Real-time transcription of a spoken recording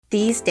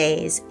These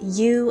days,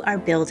 you are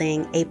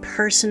building a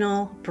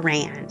personal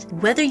brand,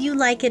 whether you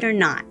like it or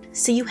not.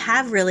 So you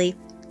have really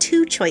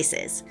two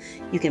choices.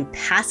 You can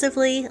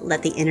passively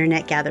let the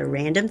internet gather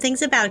random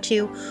things about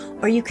you,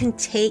 or you can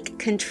take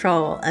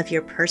control of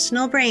your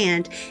personal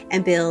brand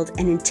and build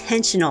an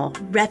intentional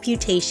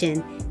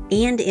reputation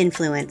and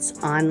influence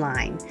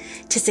online.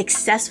 To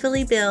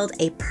successfully build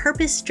a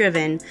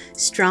purpose-driven,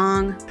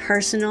 strong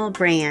personal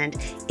brand,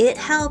 it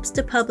helps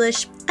to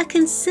publish a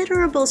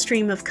considerable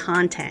stream of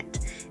content.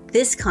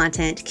 This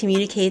content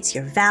communicates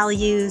your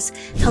values,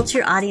 helps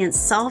your audience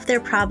solve their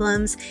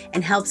problems,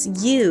 and helps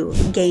you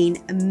gain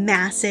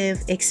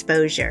massive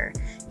exposure.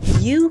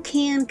 You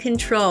can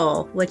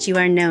control what you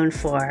are known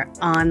for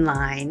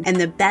online, and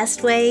the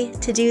best way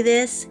to do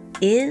this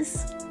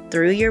is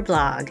through your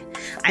blog.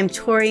 I'm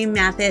Tori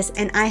Mathis,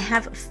 and I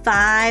have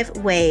 5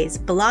 ways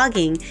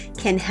blogging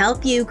can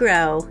help you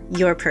grow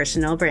your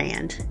personal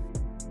brand.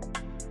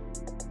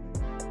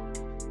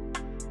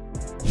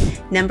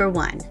 Number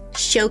 1,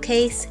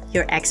 showcase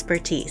your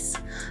expertise.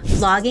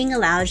 Blogging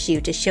allows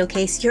you to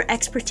showcase your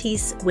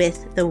expertise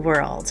with the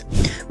world.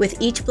 With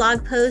each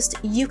blog post,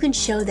 you can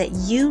show that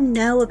you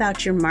know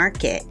about your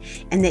market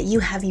and that you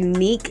have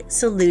unique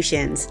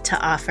solutions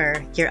to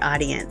offer your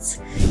audience.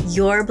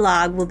 Your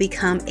blog will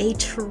become a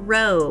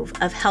trove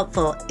of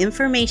helpful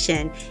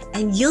information,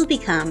 and you'll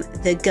become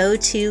the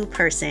go-to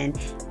person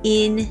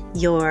in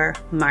your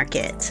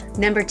market.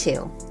 Number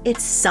 2, it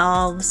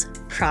solves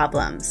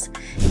problems.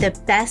 The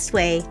best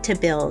way to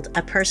build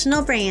a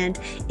personal brand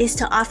is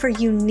to offer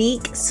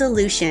unique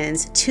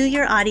solutions to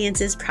your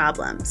audience's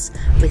problems.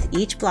 With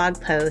each blog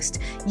post,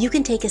 you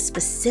can take a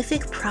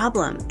specific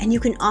problem and you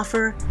can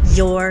offer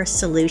your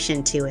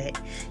solution to it.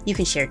 You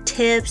can share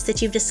tips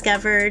that you've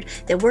discovered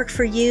that work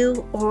for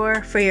you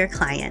or for your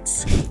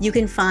clients. You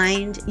can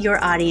find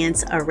your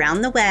audience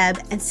around the web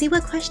and see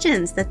what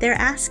questions that they're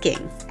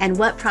asking and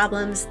what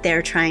problems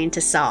they're trying to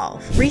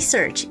solve.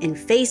 Research in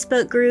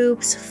Facebook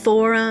groups,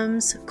 forums,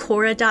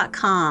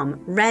 Quora.com,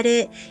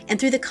 Reddit, and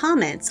through the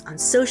comments on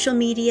social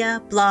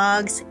media,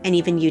 blogs, and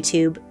even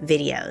YouTube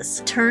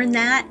videos. Turn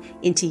that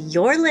into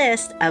your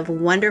list of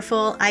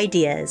wonderful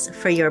ideas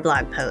for your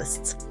blog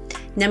posts.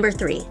 Number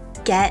 3,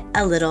 get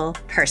a little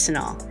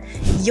personal.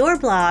 Your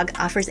blog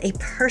offers a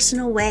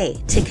personal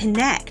way to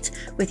connect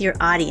with your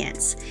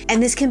audience,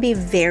 and this can be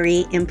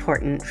very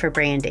important for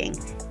branding.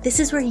 This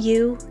is where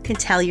you can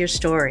tell your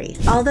story.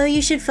 Although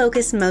you should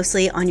focus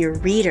mostly on your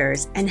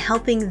readers and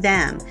helping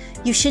them,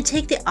 you should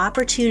take the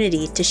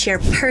opportunity to share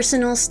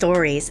personal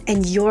stories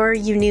and your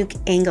unique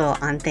angle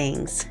on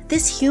things.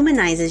 This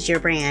humanizes your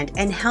brand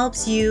and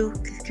helps you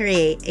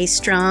create a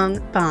strong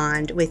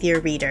bond with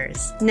your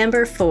readers.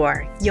 Number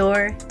 4,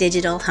 your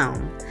digital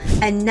home.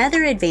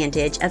 Another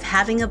advantage of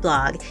having a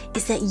blog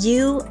is that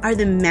you are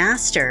the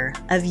master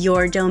of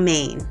your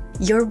domain.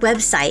 Your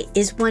website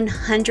is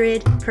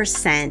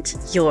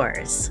 100%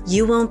 yours.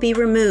 You won't be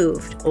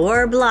removed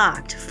or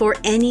blocked for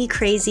any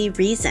crazy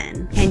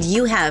reason. And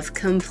you have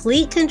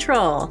complete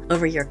control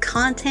over your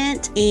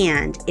content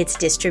and its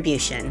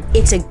distribution.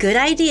 It's a good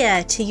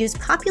idea to use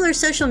popular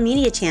social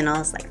media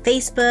channels like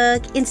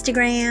Facebook,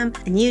 Instagram,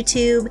 and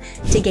YouTube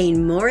to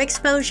gain more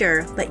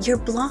exposure, but your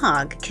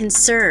blog can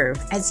serve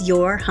as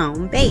your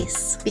home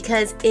base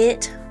because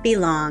it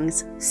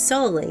belongs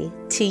solely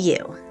to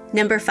you.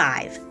 Number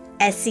 5,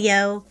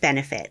 SEO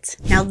benefits.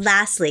 Now,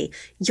 lastly,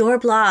 your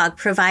blog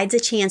provides a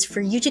chance for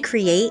you to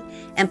create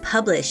and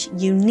publish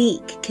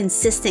unique,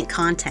 consistent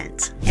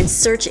content. And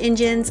search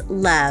engines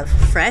love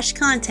fresh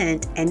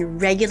content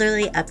and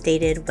regularly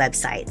updated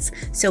websites.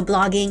 So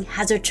blogging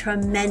has a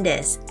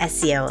tremendous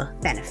SEO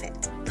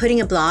benefit.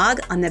 Putting a blog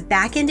on the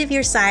back end of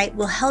your site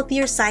will help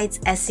your site's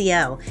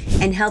SEO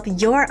and help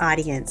your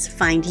audience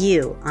find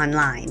you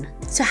online.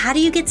 So how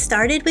do you get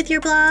started with your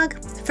blog?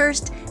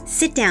 First,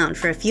 sit down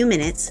for a few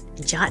minutes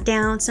and jot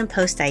down some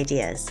post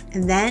ideas.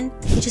 And then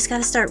you just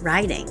gotta start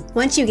writing.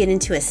 Once you get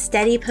into a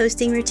steady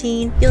posting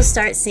routine, you'll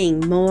start seeing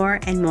more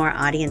and more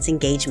audience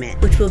engagement,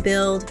 which will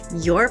build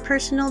your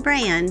personal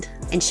brand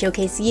and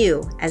showcase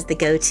you as the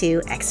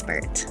go-to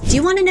expert. Do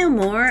you wanna know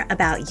more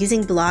about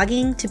using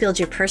blogging to build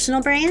your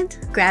personal brand?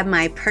 Grab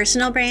my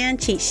personal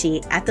brand cheat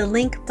sheet at the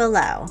link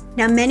below.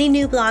 Now, many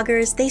new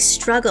bloggers, they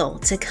struggle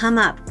to come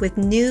up with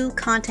new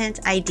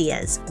content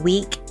ideas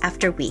week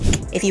after week.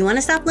 If you want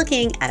to stop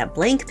looking at a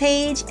blank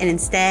page and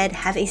instead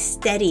have a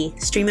steady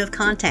stream of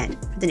content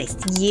for the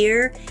next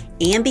year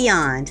and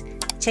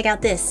beyond, check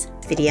out this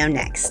video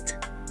next.